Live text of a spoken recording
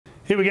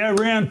Here we go,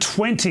 round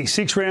 20,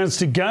 6 rounds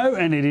to go,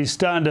 and it is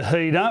starting to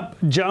heat up.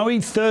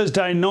 Joey,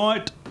 Thursday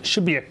night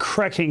should be a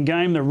cracking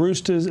game, the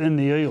Roosters and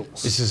the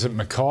Eels. This is at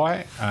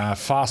Mackay,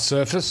 fast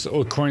surface,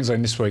 or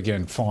Queensland this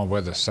weekend, fine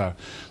weather, so a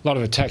lot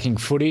of attacking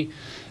footy.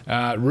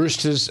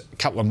 Roosters, a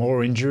couple of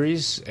more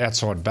injuries,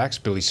 outside backs,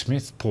 Billy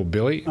Smith, poor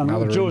Billy,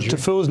 another George injury.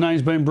 Taful's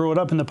name's been brought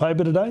up in the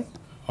paper today.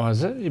 Oh,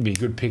 is it? It'd be a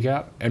good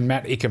pick-up. And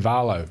Matt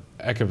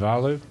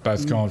Ikavalu,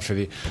 both gone for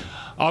the...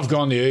 I've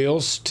gone the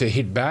Eels to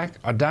hit back.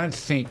 I don't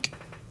think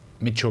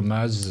Mitchell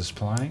Moses is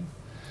playing,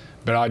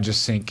 but I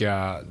just think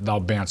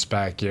they'll bounce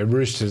back. Yeah,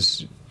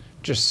 Roosters,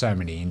 just so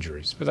many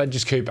injuries, but they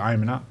just keep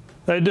aiming up.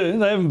 They do.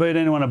 They haven't beat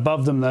anyone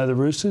above them, though, the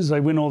Roosters. They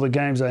win all the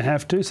games they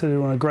have to, so they're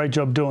doing a great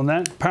job doing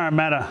that.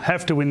 Parramatta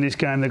have to win this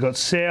game. They've got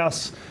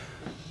South,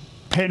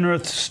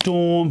 Penrith,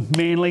 Storm,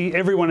 Manly,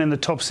 everyone in the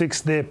top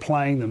 6, they're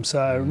playing them.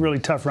 So really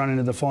tough run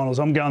into the finals.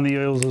 I'm going the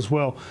Eels as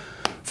well.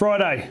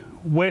 Friday,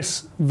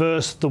 West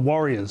versus the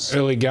Warriors.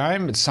 Early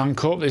game at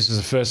Suncorp. This is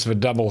the first of a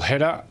double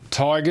header.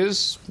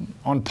 Tigers,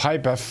 on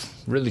paper,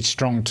 really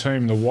strong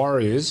team. The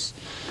Warriors,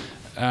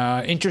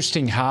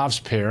 interesting halves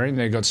pairing.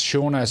 They've got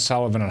Sean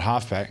O'Sullivan at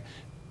halfback,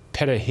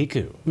 Peta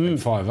Hiku at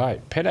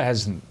 5'8". Peta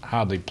hasn't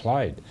hardly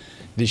played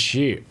this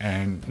year,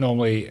 and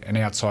normally an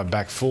outside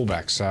back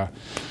fullback. So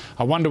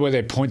I wonder where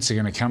their points are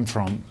going to come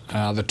from.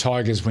 The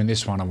Tigers win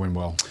this one and win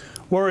well.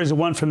 Warriors are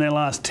 1 from their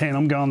last 10.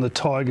 I'm going the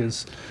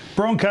Tigers.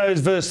 Broncos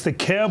versus the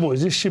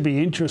Cowboys. This should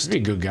be interesting.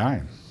 It'll be a good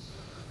game.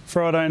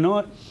 Friday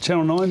night,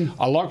 Channel 9.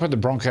 I like what the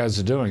Broncos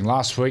are doing.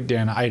 Last week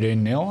down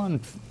 18-0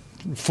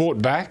 and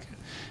fought back,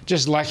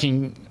 just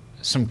lacking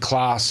some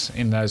class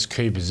in those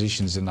key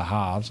positions in the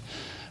halves.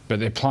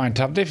 But they're playing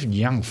tough. They're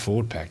young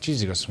forward pack.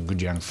 Geez, they've got some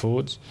good young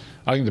forwards.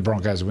 I think the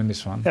Broncos will win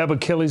this one. Albert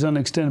Kelly's on the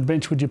extended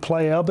bench. Would you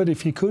play Albert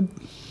if you could?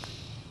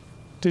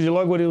 Did you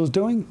like what he was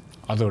doing?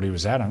 I thought he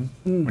was at him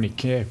when he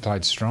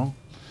played strong.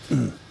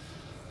 I'm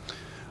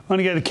going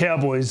to go the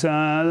Cowboys.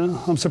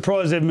 I'm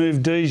surprised they've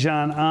moved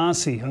Dejan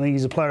Arce. I think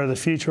he's a player of the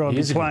future. I'll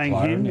be playing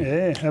him.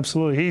 Yeah,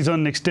 absolutely. He's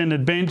on an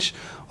extended bench.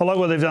 I like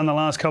what they've done the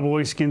last couple of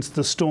weeks against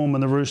the Storm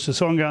and the Roosters.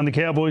 So I'm going the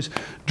Cowboys.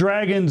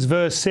 Dragons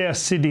versus South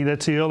Sydney.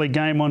 That's the early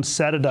game on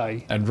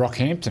Saturday. And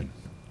Rockhampton.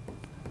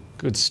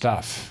 Good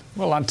stuff.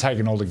 Well, I'm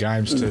taking all the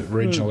games to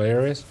regional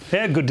areas.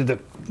 How good did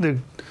the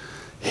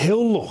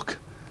hill look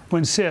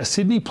when South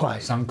Sydney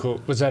played?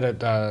 Suncorp. Was that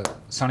at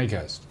Sunny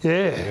Coast?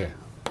 Yeah.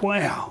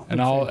 Wow.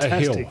 And a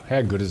hill.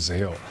 How good is the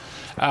hill?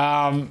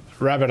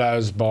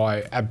 Rabbitohs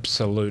by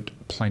absolute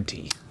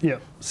plenty.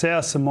 Yep.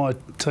 Souths are my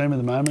team at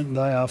the moment.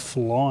 They are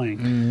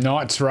flying.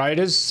 Knights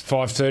Raiders,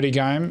 5:30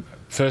 game.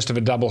 First of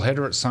a double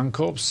header at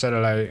Suncorp,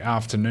 Saturday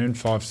afternoon,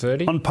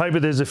 5:30. On paper,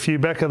 there's a few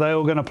back. Are they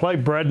all going to play?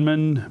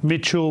 Bradman,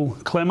 Mitchell,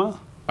 Clemmer?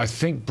 I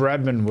think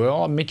Bradman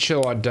will.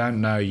 Mitchell, I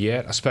don't know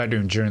yet. I spoke to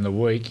him during the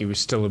week. He was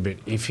still a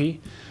bit iffy.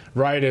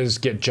 Raiders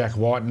get Jack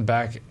Whiten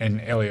back and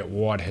Elliot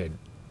Whitehead.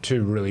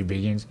 2 really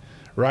big ins.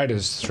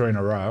 Raiders 3 in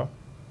a row.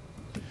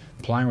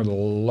 Playing with a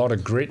lot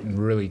of grit and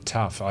really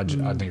tough. I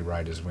think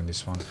Raiders win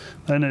this one.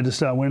 They need to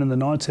start winning the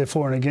Knights. Their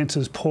for and against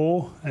is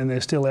poor, and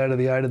they're still out of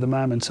the 8 at the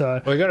moment. So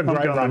well, they've got a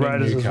great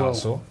run in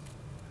Newcastle, well.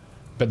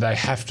 But they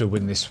have to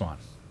win this one.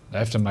 They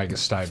have to make a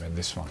statement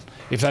this one.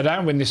 If they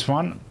don't win this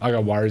one, I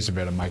got worries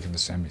about them making the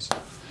semis.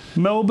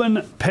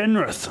 Melbourne,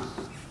 Penrith.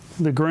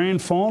 The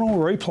grand final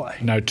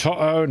replay. No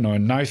Toto, no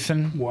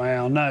Nathan.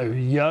 Wow, no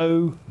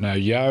Yo. No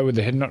Yo with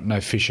the head knot, no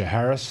Fisher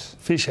Harris.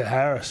 Fisher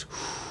Harris,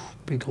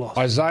 big loss.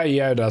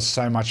 Isaiah Yo does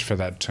so much for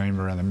that team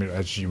around the middle,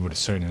 as you would have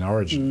seen in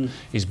Origin.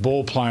 His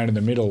ball playing in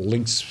the middle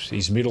links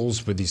his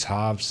middles with his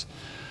halves.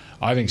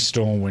 I think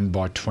Storm win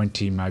by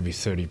 20, maybe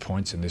 30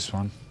 points in this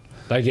one.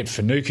 They get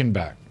Finucane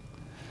back.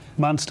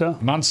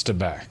 Munster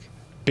back.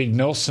 Big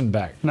Nelson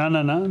back. No,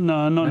 not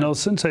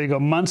Nelson. So you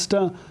got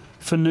Munster,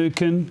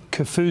 Finucane,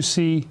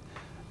 Kafusi,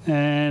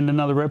 and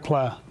another red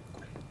player.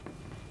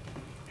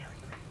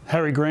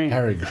 Harry Grant.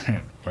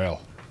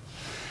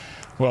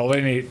 Well,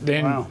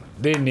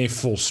 they're near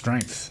full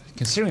strength.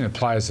 Considering the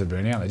players that have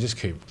been out, they just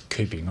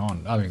keeping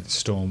on. I think the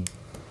Storm,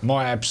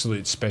 my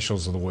absolute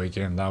specials of the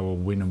weekend, they will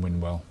win and win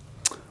well.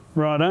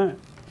 Righto.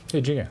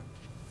 Who'd you go?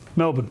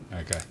 Melbourne.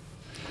 Okay.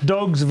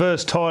 Dogs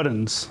versus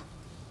Titans.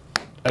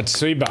 At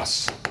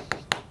Seabus.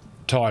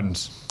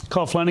 Titans.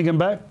 Kyle Flanagan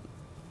back.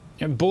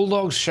 Yeah,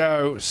 Bulldogs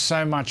show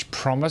so much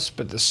promise,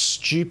 but the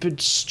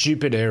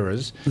stupid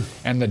errors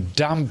and the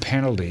dumb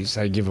penalties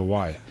they give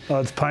away.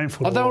 Oh, it's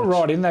painful. They were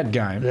right in that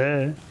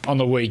game on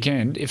the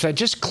weekend. If they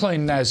just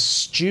clean those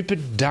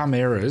stupid, dumb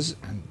errors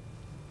and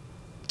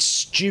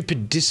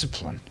stupid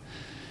discipline,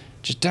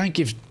 just don't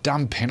give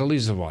dumb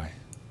penalties away.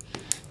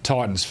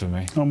 Titans for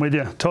me. I'm with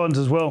you. Titans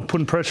as well,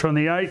 putting pressure on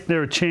the 8.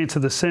 They're a chance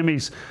of the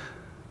semis.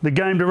 The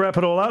game to wrap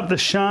it all up, the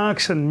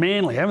Sharks and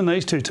Manly. Haven't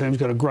these two teams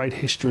got a great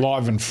history?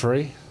 Live and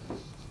free.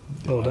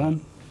 Well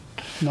done.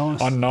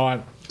 Nice. On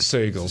 9,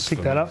 Seagulls.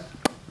 Pick that up.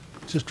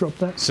 Just drop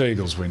that.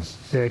 Seagulls win.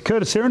 Yeah,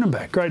 Curtis Erinen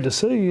back. Great to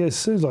see.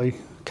 Yes, I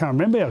can't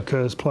remember how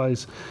Curtis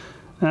plays.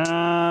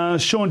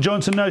 Sean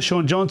Johnson, no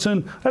Sean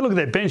Johnson. Hey, look at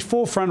that bench.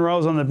 4 front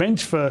rows on the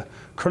bench for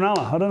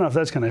Cronulla. I don't know if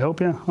that's going to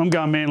help you. I'm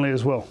going Manly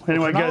as well.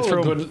 Anyway, go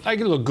through. They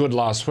looked good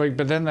last week,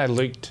 but then they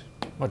leaked,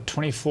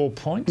 24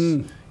 points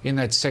in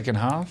that second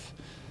half.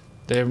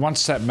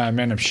 Once that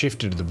momentum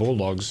shifted to the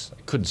Bulldogs,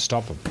 they couldn't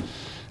stop them.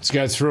 Let's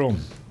go through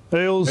them.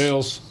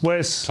 Eels,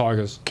 West,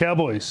 Tigers,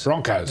 Cowboys,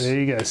 Broncos. There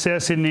you go.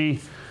 South Sydney,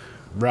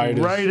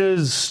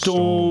 Raiders,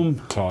 Storm,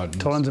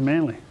 Titans, and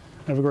Manly.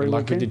 Have a great Good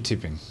luck weekend. with your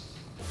tipping.